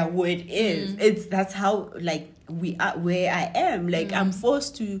is. That's how like we are where I am. Like I'm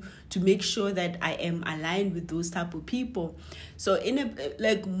forced to make sure that I am aligned with those type of people. So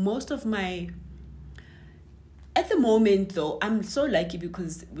most of my, at the moment though, I'm so lucky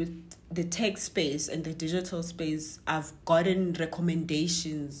because with the tech space and the digital space, I've gotten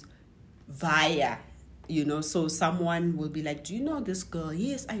recommendations via, so someone will be like, do you know this girl?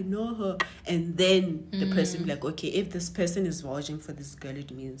 Yes, I know her. And then the person will be like, okay, if this person is vouching for this girl,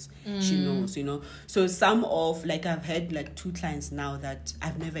 it means she knows, So I've had like 2 clients now that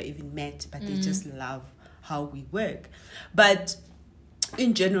I've never even met, but they just love how we work. But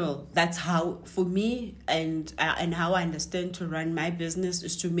in general, that's how, for me, and how I understand to run my business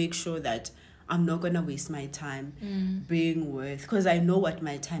is to make sure that I'm not going to waste my time being worth, because I know what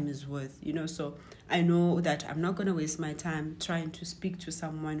my time is worth, So I know that I'm not going to waste my time trying to speak to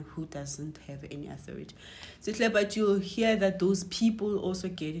someone who doesn't have any authority. So, but you'll hear that those people also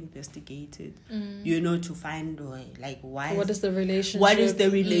get investigated, to find what is the relationship? What is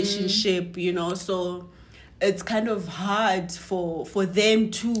the relationship, so it's kind of hard for them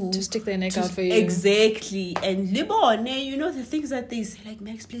to stick their neck out for you. Exactly. And libone, the things that they say, like,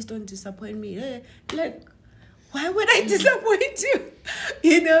 Max, please don't disappoint me. Like, why would I disappoint you?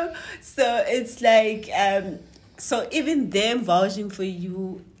 So it's like, so even them vouching for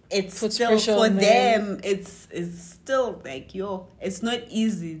you, it's still for them. It's still like, it's not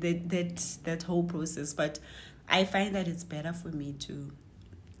easy, that whole process. But I find that it's better for me to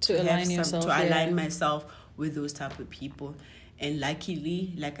align myself with those type of people. And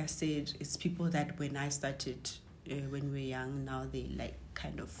luckily, like I said, it's people that when I started, when we were young, now they like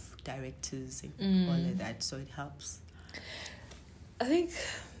kind of directors and all of that, so it helps. I think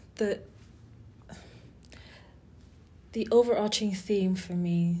the overarching theme for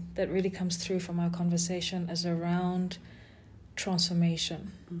me that really comes through from our conversation is around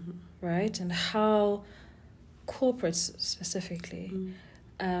transformation, right? And how corporates specifically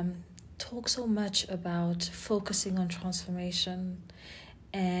talk so much about focusing on transformation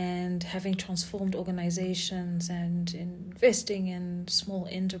and having transformed organizations and investing in small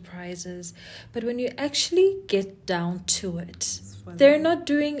enterprises. But when you actually get down to it, they're not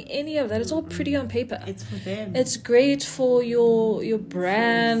doing any of that. It's all pretty on paper. It's for them. It's great for your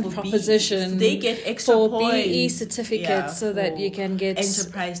brand proposition. They get extra for points. BE certificates so that you can get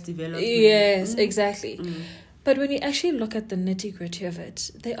enterprise development. Yes, exactly. But when you actually look at the nitty-gritty of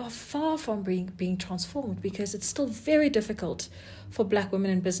it, they are far from being transformed, because it's still very difficult for Black women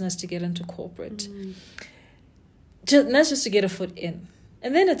in business to get into corporate. That's just to get a foot in.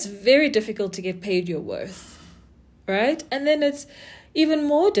 And then it's very difficult to get paid your worth, right? And then it's even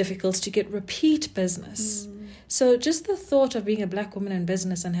more difficult to get repeat business. So just the thought of being a Black woman in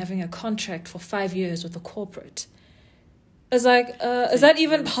business and having a contract for 5 years with a corporate is like, is that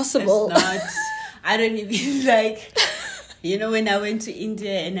even possible? It's not. I don't even like, when I went to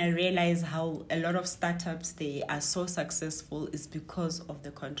India and I realized how a lot of startups, they are so successful is because of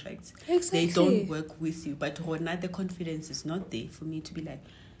the contracts. Exactly. They don't work with you. But the confidence is not there for me to be like,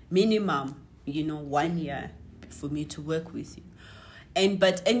 minimum, 1 year for me to work with you. And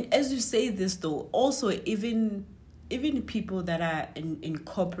as you say this though, also even people that are in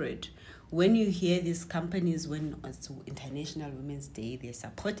corporate, when you hear these companies, when it's International Women's Day, they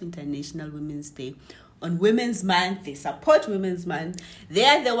support International Women's Day. On Women's Month, they support Women's Month. They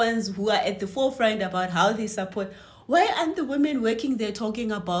are the ones who are at the forefront about how they support. Why aren't the women working there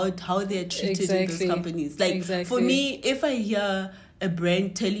talking about how they're treated in those companies? Like, for me, if I hear a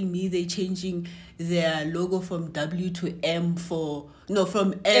brand telling me they're changing their logo from W to M from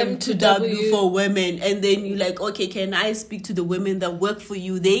M to W for women, and then you're like, okay, can I speak to the women that work for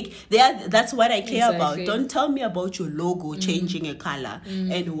you? That's what I care about. Don't tell me about your logo changing a color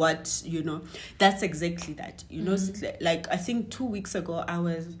and what, that's exactly that. Like, I think 2 weeks ago I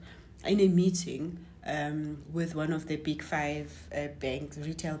was in a meeting with one of the big 5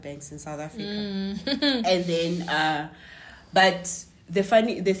 retail banks in South Africa. And then but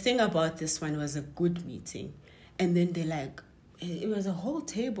the thing about this one was a good meeting, and then they like, it was a whole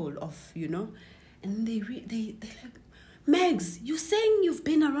table of, and they like, Mags, you're saying you've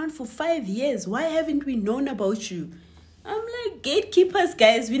been around for 5 years. Why haven't we known about you? I'm like, gatekeepers,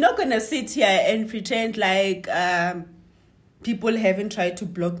 guys. We're not going to sit here and pretend like people haven't tried to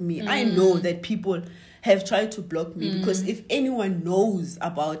block me. I know that people have tried to block me, because if anyone knows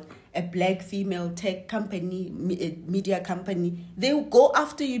about a Black female tech company, media company, they will go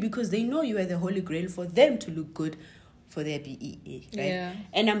after you because they know you are the holy grail for them to look good for their BEE, right? Yeah.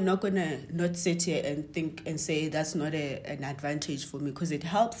 And I'm not gonna not sit here and think and say that's not an advantage for me, because it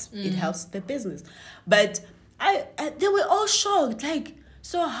helps. It helps the business. But they were all shocked, like,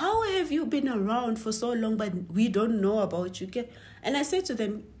 so how have you been around for so long but we don't know about you? And I said to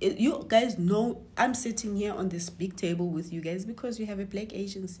them, you guys know I'm sitting here on this big table with you guys because you have a Black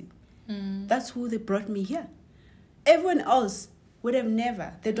agency. That's who they brought me here. Everyone else would have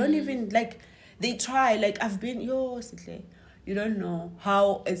never. They don't even, like, they try. Like, I've been, you don't know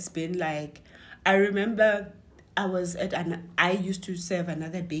how it's been like. I remember I used to serve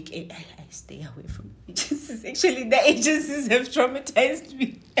another big, I stay away from agencies. Actually, the agencies have traumatized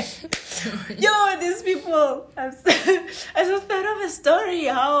me. These people. I just thought of a story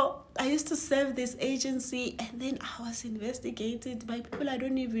how I used to serve this agency, and then I was investigated by people I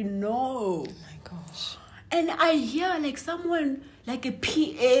don't even know. Oh my gosh. And I hear like someone, like a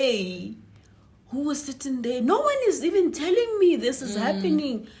PA, who was sitting there. No one is even telling me this is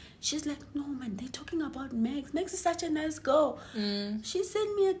happening. She's like, no, man, they're talking about Megs. Megs is such a nice girl. She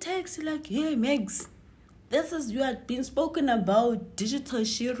sent me a text like, hey, Megs, you had been spoken about digital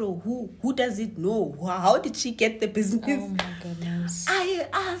Shiro. Who does it know? How did she get the business? Oh, my goodness.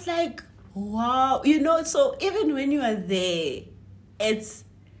 I was like, wow. So even when you are there, it's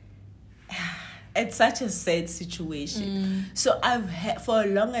such a sad situation. So I've had, for a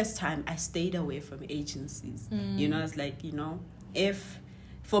longest time, I stayed away from agencies. I was like, if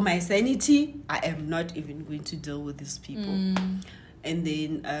for my sanity, I am not even going to deal with these people. And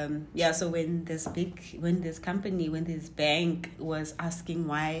then, so when this bank was asking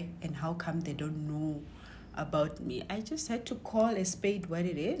why and how come they don't know about me, I just had to call a spade what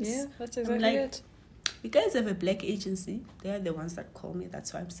it is. Yeah, that's exactly it. You guys have a black agency. They're the ones that call me.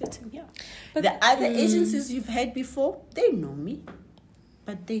 That's why I'm sitting here. But the other agencies you've had before, they know me.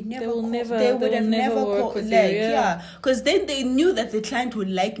 But they would have never called. Because then they knew that the client would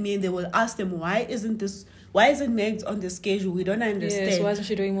like me and they will ask them, why isn't Megs on the schedule? We don't understand. Yes, why isn't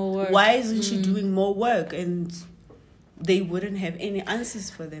she doing more work? Why isn't she doing more work? And they wouldn't have any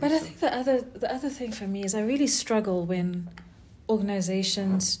answers for them. But I think the other thing for me is I really struggle when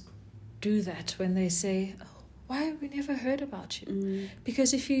organizations do that, when they say, oh, why have we never heard about you?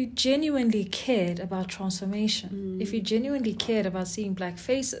 Because if you genuinely cared about transformation, if you genuinely cared about seeing black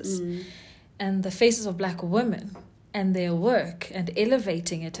faces and the faces of black women and their work and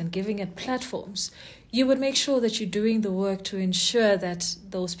elevating it and giving it platforms, you would make sure that you're doing the work to ensure that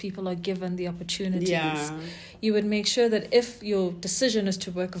those people are given the opportunities. Yeah. You would make sure that if your decision is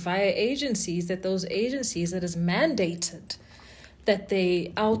to work via agencies, that those agencies, that is mandated, that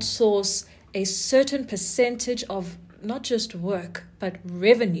they outsource a certain percentage of not just work, but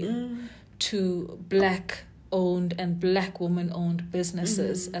revenue to black-owned and black woman-owned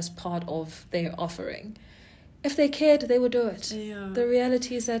businesses as part of their offering. If they cared, they would do it. Yeah. The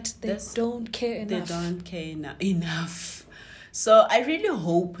reality is that they don't care enough. They don't care enough. So I really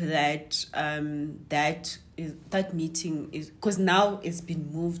hope that that meeting is... Because now it's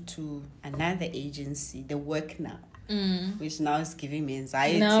been moved to another agency, the work now. Which now is giving me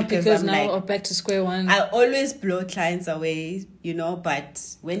anxiety. Now, because now we're back to square one. I always blow clients away,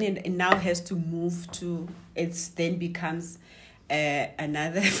 but when it now has to move to... It then becomes...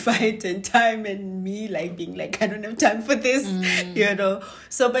 another fight and time, and me being like, I don't have time for this,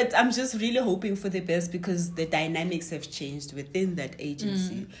 So, but I'm just really hoping for the best, because the dynamics have changed within that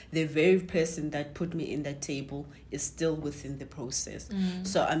agency. The very person that put me in that table is still within the process.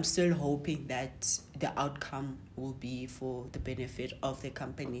 So I'm still hoping that the outcome will be for the benefit of the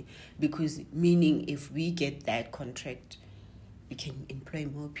company, because meaning if we get that contract, we can employ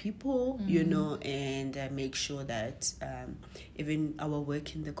more people, and make sure that even our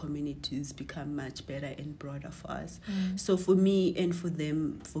work in the communities become much better and broader for us. So for me and for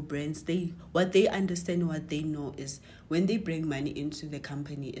them, for brands, what they understand, what they know is when they bring money into the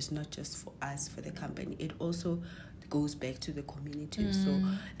company, it's not just for us, for the company. It also goes back to the community. So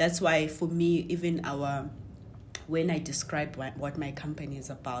that's why for me, even when I describe what my company is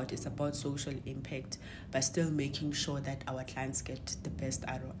about, it's about social impact, but still making sure that our clients get the best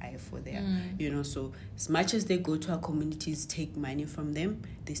ROI for their, so as much as they go to our communities, take money from them,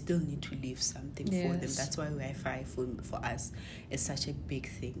 they still need to leave something for them. That's why Wi-Fi for us is such a big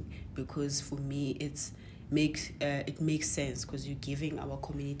thing, because for me, it makes sense, because you're giving our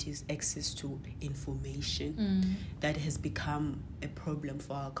communities access to information that has become a problem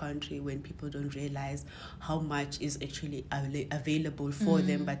for our country, when people don't realize how much is actually available for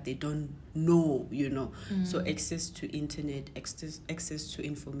them, but they don't know, So access to internet, access to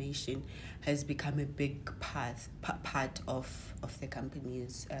information has become a big part of the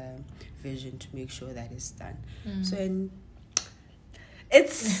company's vision to make sure that is done. So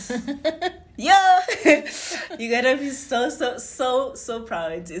it's you gotta be so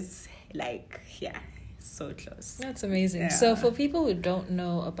proud. It's so close. That's amazing. So for people who don't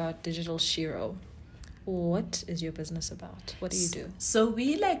know about Digital Shiro, what is your business about? What do you do? So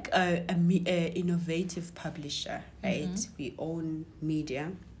we a innovative publisher, right? We own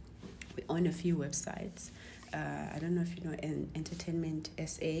media, we own a few websites. I don't know if you know Entertainment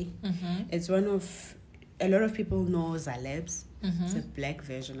SA. It's one of... A lot of people know Zalebs. It's a black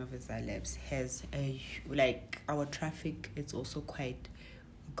version of Zalebs. Has our traffic, it's also quite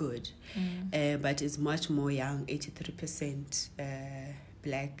good, but it's much more young. 83%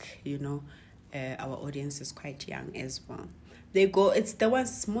 black. Our audience is quite young as well. It's the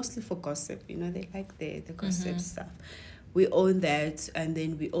ones mostly for gossip. They like the gossip stuff. We own that, and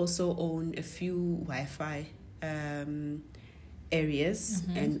then we also own a few Wi-Fi areas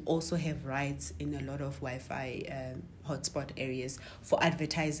and also have rights in a lot of Wi-Fi hotspot areas for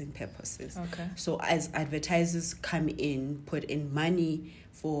advertising purposes. Okay. So as advertisers come in, put in money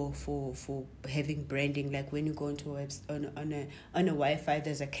for having branding, like when you go into on a Wi-Fi,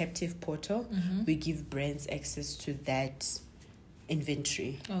 there's a captive portal. We give brands access to that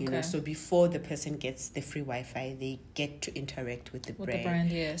inventory, so before the person gets the free Wi-Fi, they get to interact with the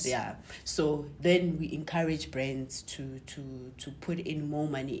brand. Yes. Yeah. So then we encourage brands to put in more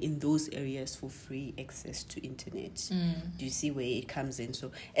money in those areas for free access to internet. Do you see where it comes in?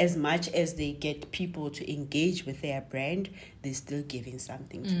 So as much as they get people to engage with their brand, they're still giving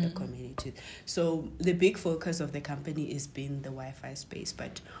something to the community. So the big focus of the company is being the Wi-Fi space,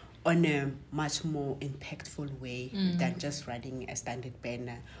 but on a much more impactful way than just running a standard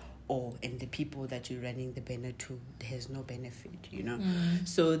banner, and the people that you're running the banner to has no benefit,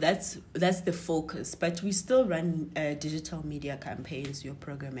 So that's the focus. But we still run digital media campaigns, your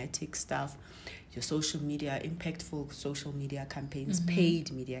programmatic stuff, your social media, impactful social media campaigns,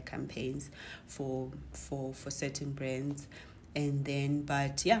 paid media campaigns for certain brands. And then,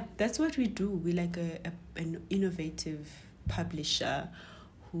 but yeah, that's what we do. We like an innovative publisher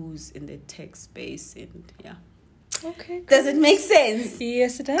who's in the tech space, and yeah. Okay. Cool. Does it make sense?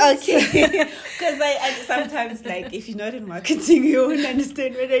 Yes, it does. Okay. Because I sometimes, like, if you're not in marketing, you won't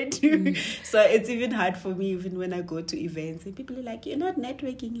understand what I do. So it's even hard for me, even when I go to events and people are like, you're not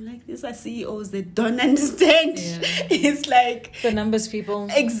networking. You're like, these are CEOs that don't understand. Yeah. It's like the numbers people.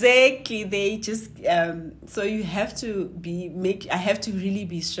 Exactly. They just so you have to I have to really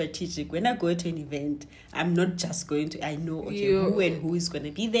be strategic. When I go to an event, I'm not just going to, I know who and who is going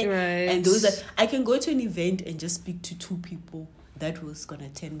to be there. Right. And I can go to an event and just speak to two people. That was going to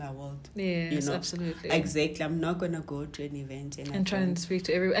turn my world. Yes, absolutely. Exactly. I'm not going to go to an event and try and speak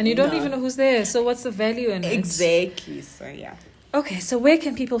to everyone. And you don't even know who's there. So what's the value in it? Exactly. So, yeah. Okay, so where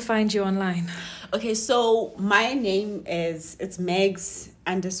can people find you online? Okay, so my name it's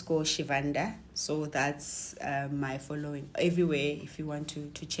Megs_Shivanda. So that's my following everywhere if you want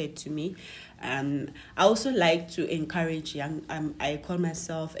to chat to me. I also like to encourage I call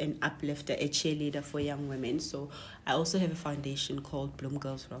myself an uplifter, a cheerleader for young women. So I also have a foundation called Bloom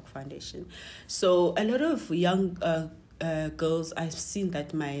Girls Rock Foundation. So a lot of young girls, I've seen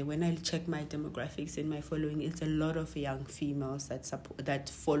that when I check my demographics and my following, it's a lot of young females that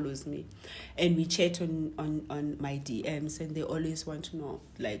follows me, and we chat on my DMs, and they always want to know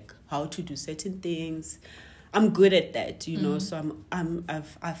like how to do certain things. I'm good at that, So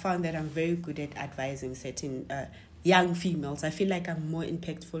I found that I'm very good at advising certain young females. I feel like I'm more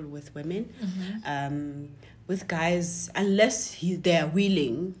impactful with women. With guys, unless they're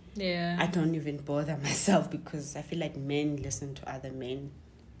willing, I don't even bother myself, because I feel like men listen to other men,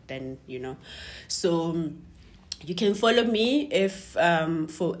 then So you can follow me as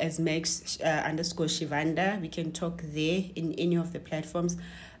Megs_Shivanda. We can talk there in any of the platforms.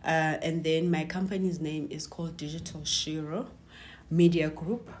 And then my company's name is called Digital Shiro Media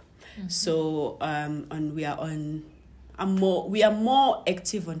Group. So we are more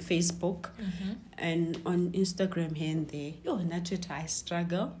active on Facebook and on Instagram here and there. Not Twitter, I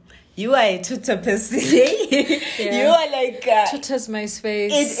struggle. You are a Twitter person. You are like Twitter's my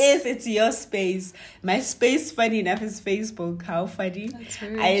space. It's your space. My space, funny enough, is Facebook. How funny. That's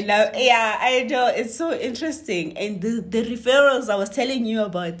very I know, it's so interesting. And the referrals I was telling you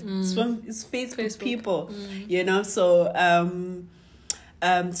about, it's Facebook people.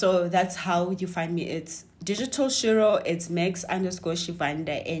 So that's how you find me. It's Digital Shiro, it's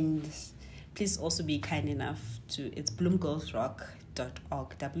Megs_Shivanda, and please also be kind enough it's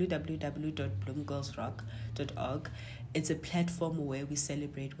bloomgirlsrock.org, www.bloomgirlsrock.org. It's a platform where we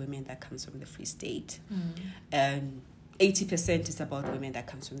celebrate women that comes from the Free State. 80% is about women that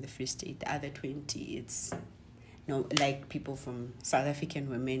comes from the Free State. The other 20, it's like people from South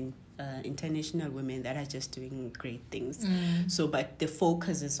African women, international women that are just doing great things. So, but the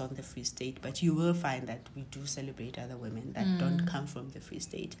focus is on the Free State. But you will find that we do celebrate other women that don't come from the Free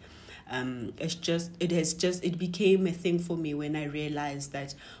State. It became a thing for me when I realized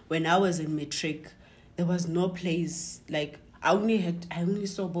that when I was in matric, there was no place like. I only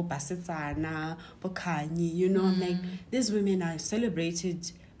saw Basetsana, Bokani, I'm like, these women are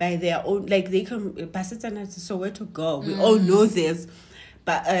celebrated by their own, like they come, Basetsana is so where to go. We all know this.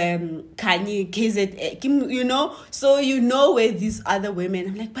 But Kanye, KZ, so where these other women,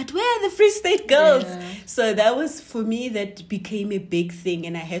 I'm like, but where are the Free State girls? Yeah. So that was, for me, that became a big thing,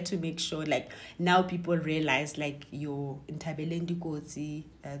 and I had to make sure, like, now people realize, like, your Ntabelendi Kotsi,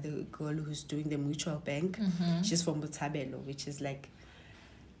 the girl who's doing the mutual bank, she's from Botshabelo, which is like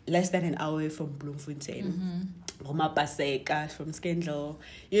less than an hour from Bloemfontein. Paseka from Skendlo,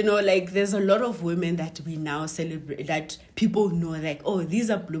 you know, like there's a lot of women that we now celebrate, that people know, like, oh, these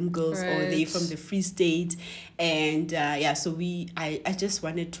are Bloom girls, or they from the Free State, and so I just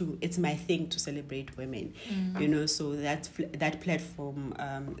wanted to, it's my thing to celebrate women, you know, so that platform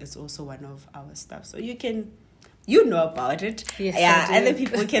is also one of our stuff, so you know about it. Yes, other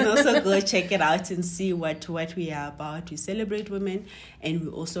people can also go check it out and see what we are about. We celebrate women, and we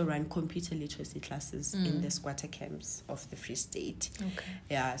also run computer literacy classes in the squatter camps of the Free State.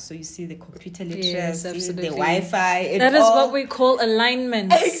 Okay. So you see the computer literacy, yes, the Wi-Fi. That is what we call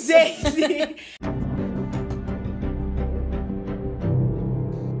alignment. Exactly.